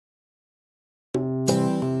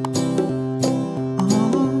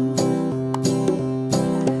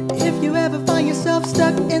myself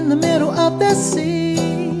stuck in the middle of the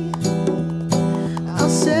sea. I'll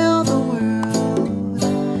sail the world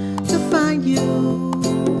to find you.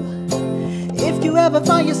 If you ever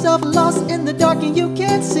find yourself lost in the dark and you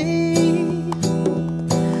can't see,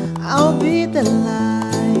 I'll be the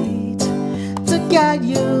light to guide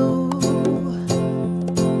you.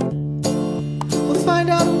 We'll find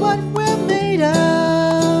out what we're made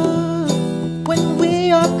of when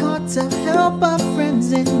we are caught to help our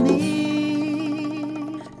friends in need.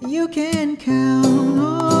 You can count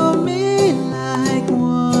on me like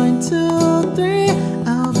 1, 2, 3,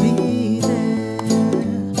 I'll be there.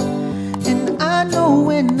 And I know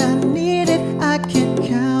when I need it, I can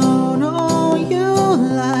count on you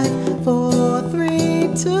like 4, 3,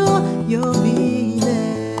 2, you'll be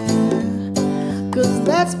there. 'Cause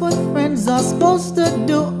that's what friends are supposed to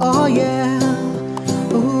do, oh yeah.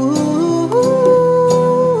 Ooh.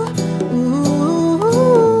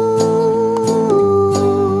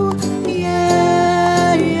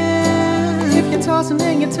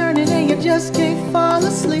 And you're turning and you just can't fall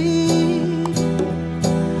asleep,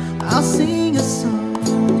 I'll sing a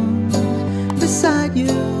song beside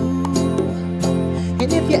you.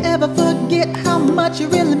 And if you ever forget how much you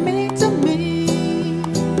really mean to me,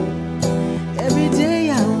 every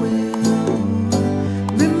day I will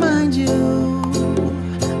remind you.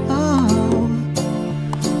 Oh,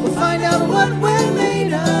 we'll find out what we're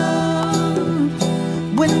made of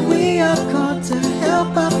when we are called to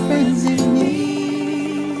help our friends in need.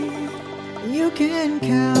 You can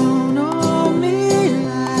count on me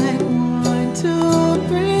like 1, 2,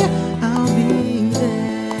 3, I'll be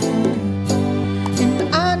there. And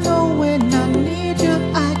I know when I need you,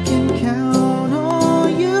 I can count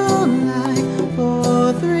on you like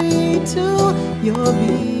 4, 3, 2, you'll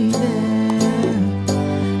be there.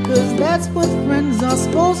 'Cause that's what friends are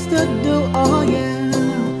supposed to do, oh yeah.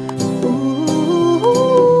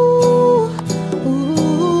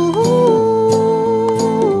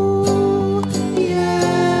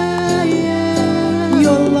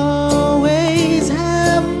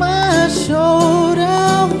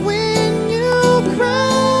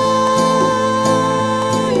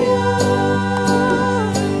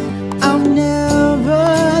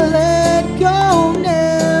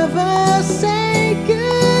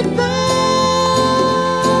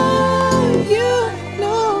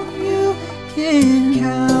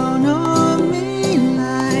 Count on me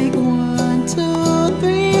like 1, 2,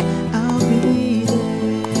 3, I'll be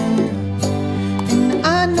there. And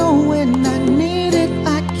I know when I need it,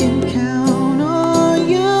 I can count on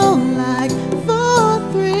you like 4,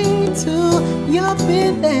 3, 2, you'll be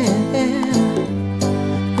there.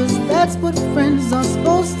 'Cause that's what friends are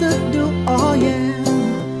supposed to do, oh yeah.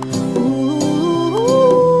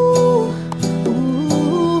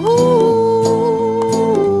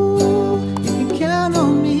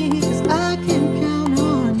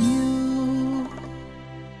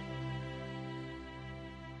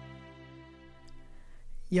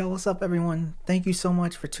 Yo, what's up everyone? Thank you so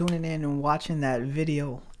much for tuning in and watching that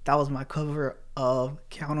video. That was my cover of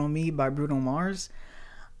Count on Me by Bruno Mars.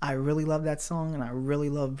 I really love that song and I really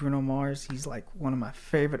love Bruno Mars. He's like one of my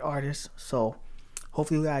favorite artists. So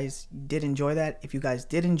hopefully you guys did enjoy that. If you guys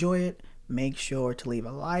did enjoy it, make sure to leave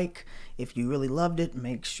a like. If you really loved it,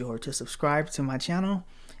 make sure to subscribe to my channel.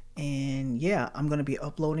 And yeah, I'm going to be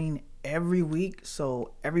uploading every week.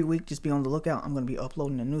 So every week, just be on the lookout. I'm going to be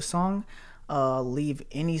uploading a new song. Leave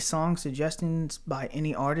any song suggestions by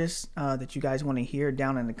any artist that you guys want to hear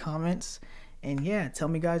down in the comments. And yeah, tell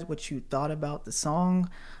me guys what you thought about the song.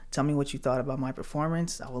 Tell me what you thought about my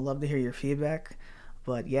performance. I would love to hear your feedback.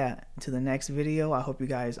 But yeah, to the next video, I hope you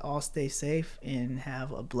guys all stay safe and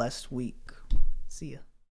have a blessed week. See ya.